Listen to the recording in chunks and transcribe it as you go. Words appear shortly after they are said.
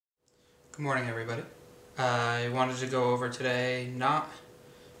Good morning, everybody. I wanted to go over today not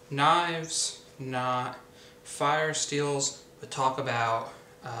knives, not fire steels, but talk about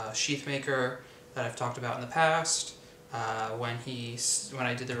sheath maker that I've talked about in the past when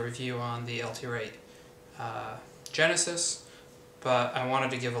I did the review on the LT-Rate Genesis. But I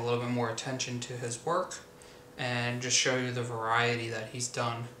wanted to give a little bit more attention to his work and just show you the variety that he's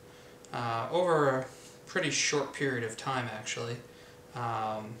done over a pretty short period of time, actually.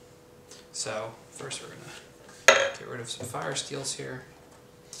 So first we're going to get rid of some fire steels here.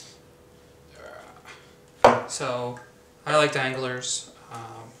 So I like danglers.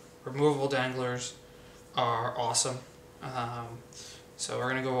 Removable danglers are awesome. So we're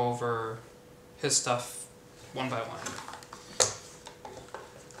going to go over his stuff one by one.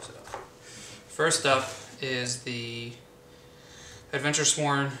 So first up is the Adventure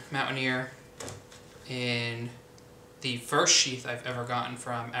Sworn Mountaineer in the first sheath I've ever gotten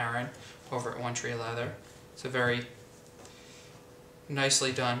from Aaron over at One Tree Leather. It's a very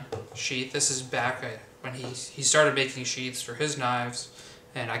nicely done sheath. This is back when he started making sheaths for his knives,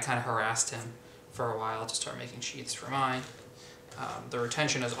 and I kind of harassed him for a while to start making sheaths for mine. The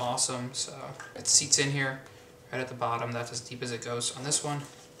retention is awesome, so it seats in here right at the bottom. That's as deep as it goes on this one.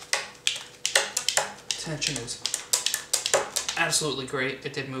 Tension is absolutely great.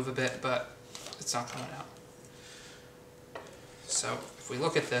 It did move a bit, but it's not coming out. So if we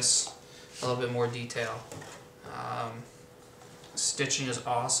look at this a little bit more detail, stitching is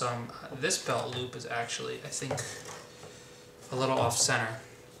awesome. This belt loop is actually, I think, a little off center,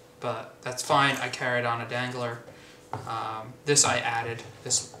 but that's fine. I carried on a dangler. This I added,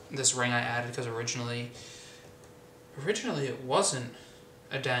 this ring I added because originally it wasn't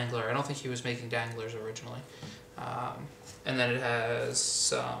a dangler. I don't think he was making danglers originally. And then it has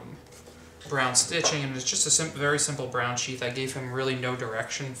some brown stitching, and it's just a very simple brown sheath. I gave him really no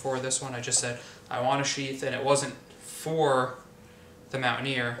direction for this one. I just said I want a sheath, and it wasn't for the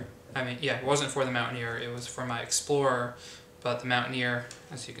Mountaineer. I mean, yeah, it wasn't for the Mountaineer. It was for my Explorer, but the Mountaineer,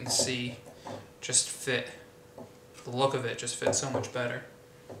 as you can see, just fit. The look of it just fit so much better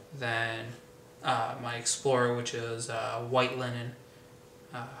than my Explorer, which is white linen.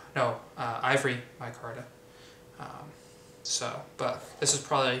 Ivory micarta. But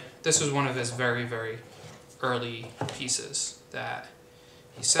this was one of his very, very early pieces that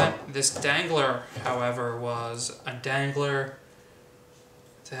he sent. This dangler, however, was a dangler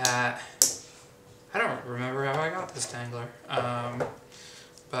that I don't remember how I got this dangler.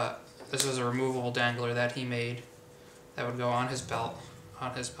 But this was a removable dangler that he made that would go on his belt,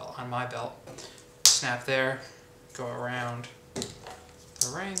 on my belt. Snap there, go around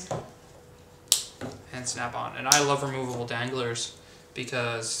the ring, and snap on. And I love removable danglers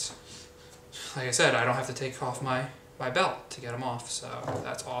because, like I said, I don't have to take off my belt to get them off, so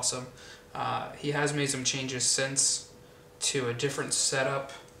that's awesome. He has made some changes since to a different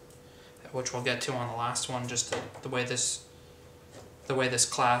setup, which we'll get to on the last one, just the way this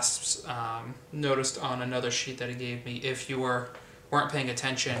clasps. Noticed on another sheet that he gave me, if you weren't paying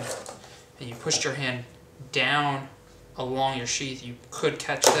attention and you pushed your hand down along your sheath, you could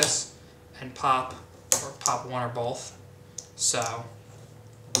catch this and pop one or both. So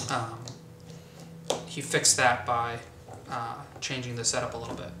he fixed that by changing the setup a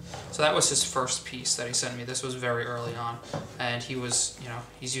little bit. So that was his first piece that he sent me. This was very early on, and he's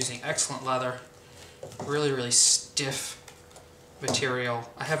using excellent leather, really, really stiff material.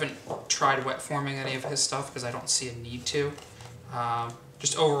 I haven't tried wet forming any of his stuff because I don't see a need to.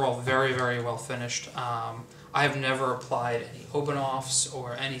 Just overall very, very well finished. I have never applied any open-offs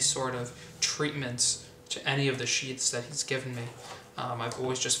or any sort of treatments to any of the sheaths that he's given me. I've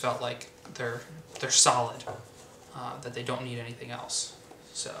always just felt like they're solid, that they don't need anything else.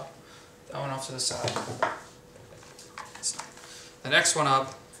 So that one off to the side. The next one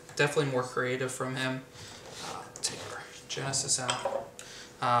up, definitely more creative from him. Take our Genesis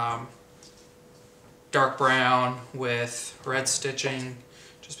out. Dark brown with red stitching,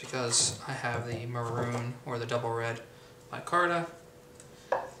 just because I have the maroon or the double red micarta.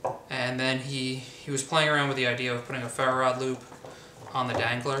 And then he was playing around with the idea of putting a ferro rod loop on the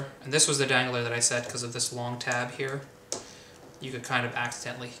dangler. And this was the dangler that I said, because of this long tab here, you could kind of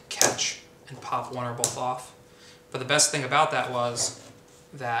accidentally catch and pop one or both off. But the best thing about that was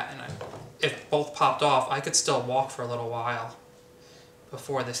that, if both popped off, I could still walk for a little while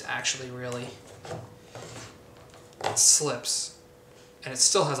before this actually really slips. And it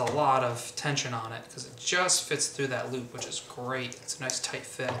still has a lot of tension on it because it just fits through that loop, which is great. It's a nice tight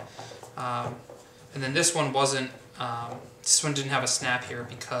fit. And then this one wasn't, this one didn't have a snap here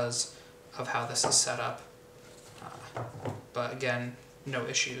because of how this is set up. But again, no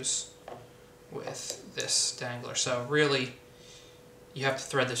issues with this dangler. So really, you have to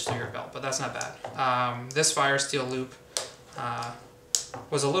thread this through your belt, but that's not bad. This fire steel loop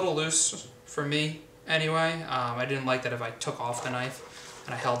was a little loose for me anyway. I didn't like that if I took off the knife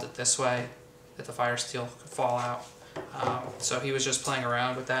and I held it this way, that the fire steel could fall out. So he was just playing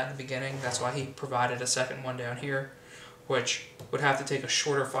around with that in the beginning. That's why he provided a second one down here, which would have to take a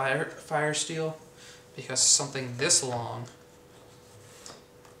shorter fire steel, because something this long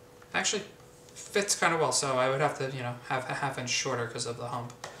actually fits kind of well. So I would have to, you know, have a ½ inch shorter because of the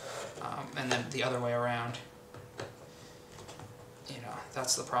hump, and then the other way around. You know,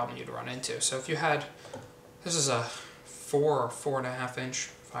 that's the problem you'd run into. So if you had, this is a 4 or 4.5 inch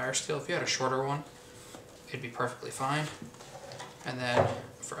fire steel. If you had a shorter one, it'd be perfectly fine. And then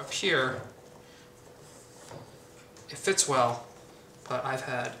for up here, it fits well, but I've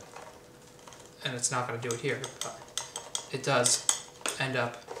had, and it's not going to do it here, but it does end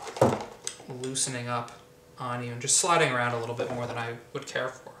up loosening up on you and just sliding around a little bit more than I would care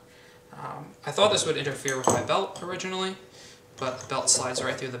for. I thought this would interfere with my belt originally, but the belt slides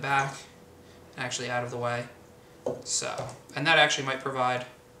right through the back, actually out of the way. So, and that actually might provide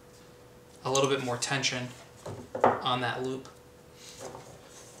a little bit more tension on that loop,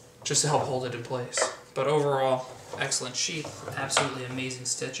 just to help hold it in place. But overall, excellent sheath, absolutely amazing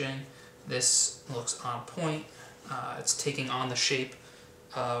stitching. This looks on point. It's taking on the shape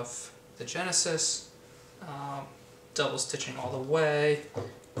of the Genesis. Double stitching all the way.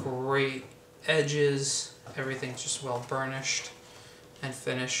 Great edges. Everything's just well burnished. And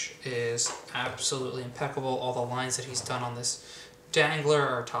finish is absolutely impeccable. All the lines that he's done on this dangler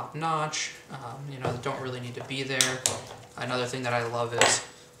are top notch. You know, they don't really need to be there. Another thing that I love is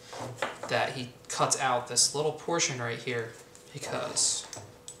that he cuts out this little portion right here, because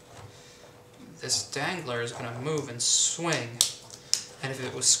this dangler is going to move and swing, and if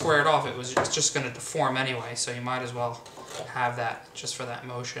it was squared off, it's just going to deform anyway, so you might as well have that just for that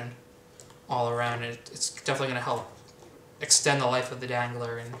motion all around it. It's definitely going to help extend the life of the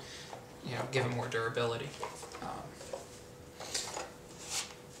dangler and, you know, give it more durability.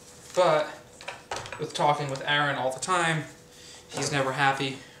 But with talking with Aaron all the time, he's never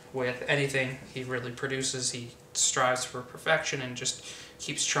happy with anything he really produces. He strives for perfection and just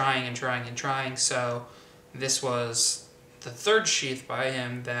keeps trying and trying and trying. So this was the third sheath by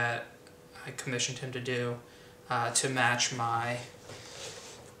him that I commissioned him to do to match my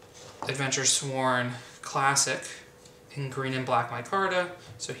Adventure Sworn Classic in green and black micarta.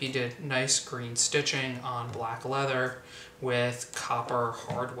 So he did nice green stitching on black leather with copper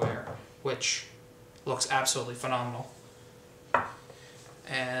hardware, which looks absolutely phenomenal.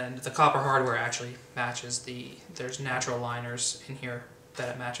 And the copper hardware actually matches there's natural liners in here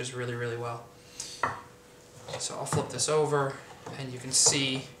that it matches really, really well. So I'll flip this over, and you can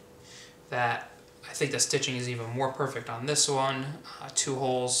see that I think the stitching is even more perfect on this one. 2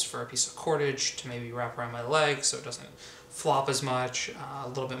 holes for a piece of cordage to maybe wrap around my leg so it doesn't flop as much. A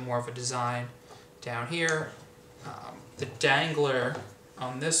little bit more of a design down here. The dangler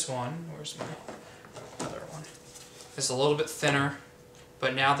on this one, where's my other one, is a little bit thinner,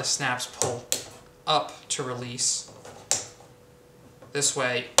 but now the snaps pull up to release. This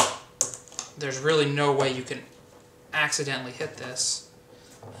way, there's really no way you can accidentally hit this.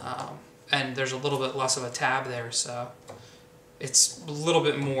 And there's a little bit less of a tab there, so it's a little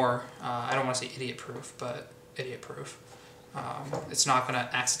bit more, I don't want to say idiot-proof, but idiot-proof. It's not going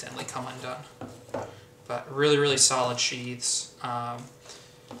to accidentally come undone. But really, really solid sheaths.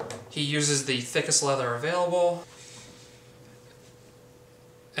 He uses the thickest leather available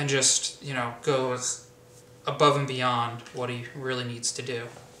and just, you know, goes above and beyond what he really needs to do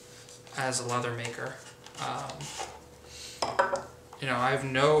as a leather maker. You know, I have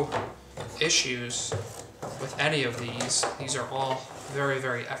no issues with any of these. These are all very,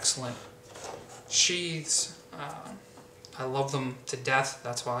 very excellent sheaths. I love them to death.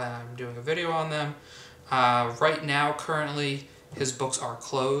 That's why I'm doing a video on them. Right now, currently, his books are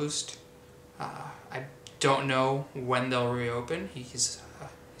closed. I don't know when they'll reopen. He's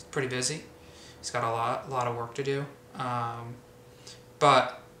pretty busy. He's got a lot of work to do.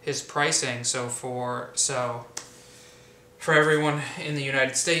 But his pricing, so for everyone in the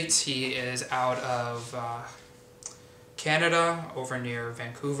United States, he is out of Canada, over near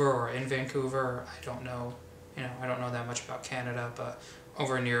Vancouver or in Vancouver. I don't know, you know, I don't know that much about Canada, but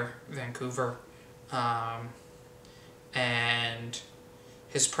over near Vancouver. And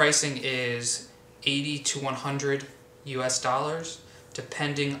his pricing is $80 to $100 US,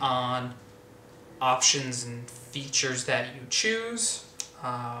 depending on options and features that you choose.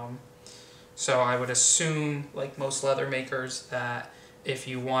 So I would assume, like most leather makers, that If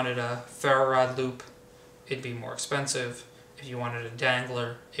you wanted a ferro rod loop, it'd be more expensive. If you wanted a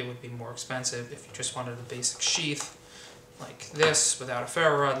dangler, it would be more expensive. If you just wanted a basic sheath like this without a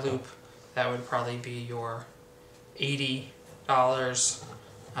ferro rod loop, that would probably be your $80.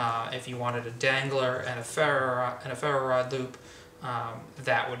 If you wanted a dangler and a ferro rod loop,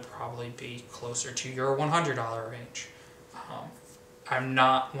 that would probably be closer to your $100 range. I'm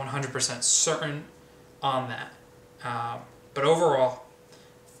not 100% certain on that. But overall,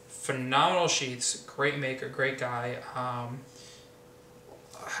 phenomenal sheaths, great maker, great guy.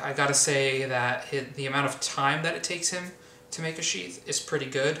 I gotta say that the amount of time that it takes him to make a sheath is pretty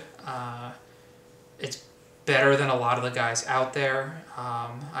good. It's better than a lot of the guys out there.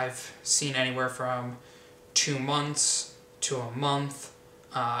 I've seen anywhere from 2 months to a month.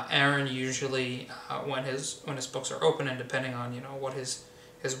 Aaron usually, when his books are open, and depending on what his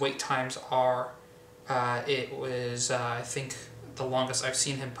wait times are, it was I think the longest I've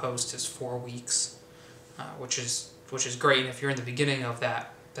seen him post is 4 weeks, which is great. And if you're in the beginning of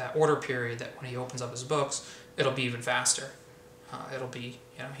that order period, that when he opens up his books, it'll be even faster. It'll be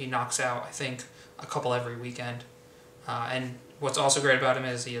he knocks out, I think, a couple every weekend. And what's also great about him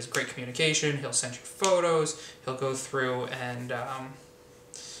is he has great communication. He'll send you photos. He'll go through and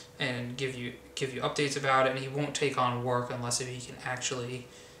give you updates about it, and he won't take on work unless if he can actually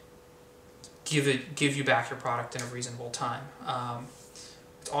give you back your product in a reasonable time.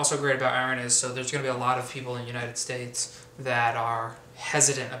 What's also great about Aaron is, so there's going to be a lot of people in the United States that are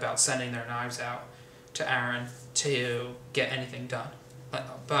hesitant about sending their knives out to Aaron to get anything done. But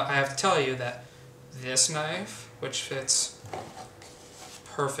I have to tell you that this knife, which fits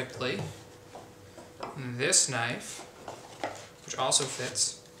perfectly, this knife, which also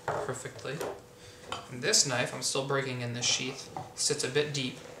fits perfectly, and this knife, I'm still breaking in this sheath, sits a bit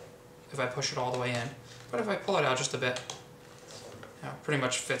deep if I push it all the way in, but if I pull it out just a bit, pretty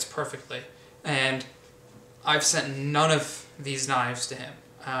much fits perfectly. And I've sent none of these knives to him.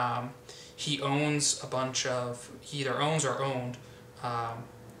 He owns a bunch of, he either owns or owned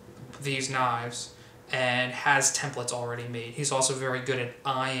these knives and has templates already made. He's also very good at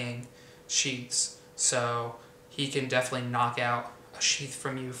eyeing sheaths, so he can definitely knock out a sheath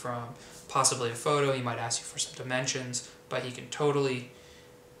from you from possibly a photo. He might ask you for some dimensions, but he can totally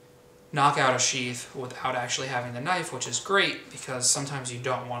knock out a sheath without actually having the knife, which is great because sometimes you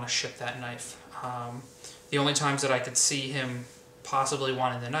don't want to ship that knife. The only times that I could see him possibly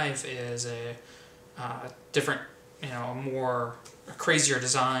wanting the knife is a different, a crazier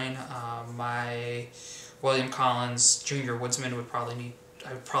design. My William Collins Junior Woodsman would probably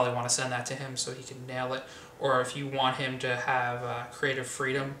I would probably want to send that to him so he can nail it. Or if you want him to have creative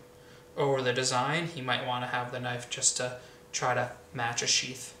freedom over the design, he might want to have the knife just to try to match a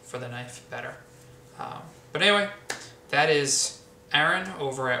sheath for the knife better. But anyway, that is Aaron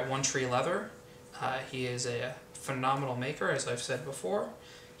over at One Tree Leather. He is a phenomenal maker, as I've said before.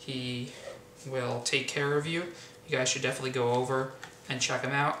 He will take care of you. You guys should definitely go over and check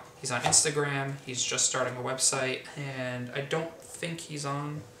him out. He's on Instagram. He's just starting a website, and I don't think he's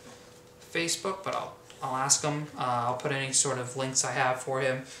on Facebook, but I'll ask him. I'll put any sort of links I have for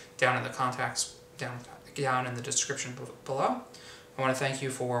him down in the contacts, down in the description below. I want to thank you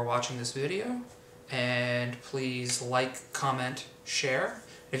for watching this video, and please like, comment, share.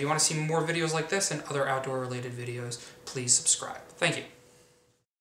 If you want to see more videos like this and other outdoor related videos, please subscribe. Thank you.